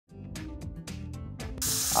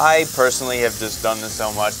I personally have just done this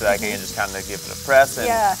so much that I can just kind of give it a press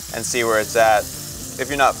and see where it's at. If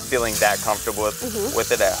you're not feeling that comfortable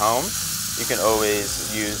with it at home, you can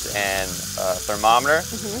always use a thermometer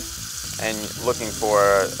and looking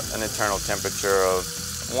for an internal temperature of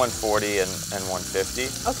 140 and 150.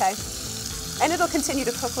 Okay. And it'll continue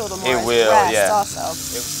to cook a little more. It will, yeah. Also.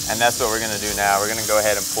 And that's what we're going to do now. We're going to go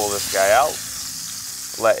ahead and pull this guy out,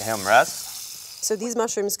 let him rest. So these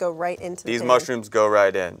mushrooms go right into the pan. These mushrooms go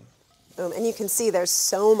right in. Boom. And you can see there's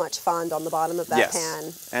so much fond on the bottom of that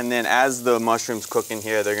pan. And then as the mushrooms cook in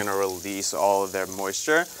here, they're going to release all of their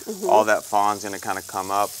moisture. All that fond's going to kind of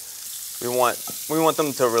come up. We want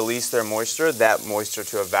them to release their moisture, that moisture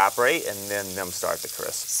to evaporate, and then them start to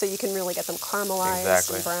crisp. So you can really get them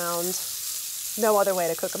caramelized and browned. No other way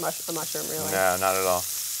to cook a mushroom, really. No, not at all.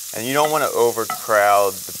 And you don't want to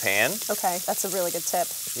overcrowd the pan. Okay, that's a really good tip.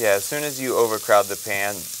 Yeah, as soon as you overcrowd the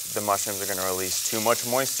pan, the mushrooms are going to release too much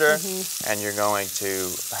moisture, and you're going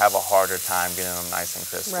to have a harder time getting them nice and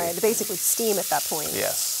crispy. Right, they basically steam at that point.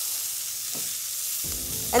 Yes.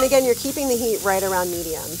 And again, you're keeping the heat right around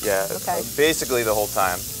medium. Yeah, okay. Basically the whole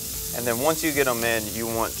time. And then once you get them in, you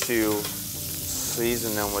want to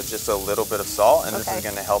season them with just a little bit of salt, and this is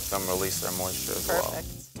going to help them release their moisture as well.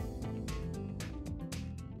 Perfect.